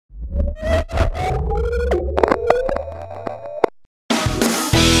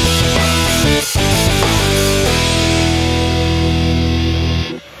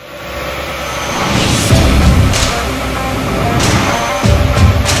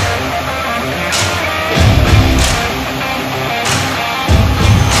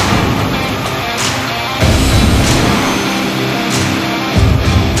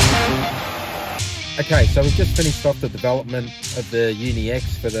Okay, so we've just finished off the development of the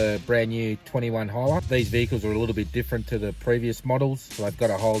Uni-x for the brand new 21 Hilux. These vehicles are a little bit different to the previous models. So they've got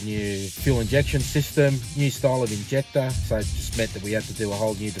a whole new fuel injection system, new style of injector. So it just meant that we had to do a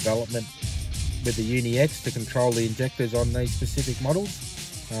whole new development with the Uni-x to control the injectors on these specific models.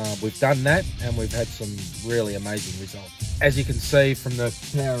 We've done that and we've had some really amazing results. As you can see from the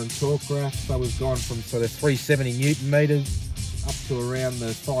power and torque graph, so we've gone from sort of 370 Newton meters up to around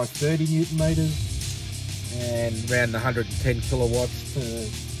the 530 Newton meters and around the 110 kilowatts to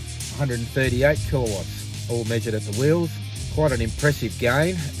 138 kilowatts, all measured at the wheels. Quite an impressive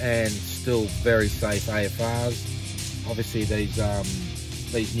gain and still very safe AFRs. Obviously these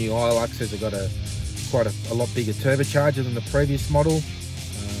new Hiluxes have got quite a lot bigger turbocharger than the previous model.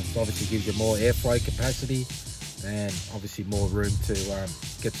 So obviously gives you more airflow capacity and obviously more room to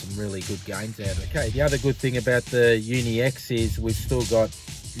get some really good gains out of it. Okay, the other good thing about the Uni-x is we've still got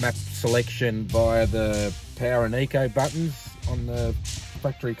map selection via the power and eco buttons on the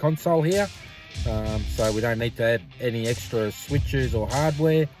factory console here. So we don't need to add any extra switches or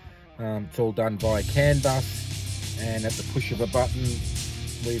hardware. It's all done via CAN bus, and at the push of a button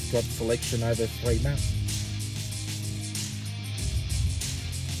we've got selection over 3 maps.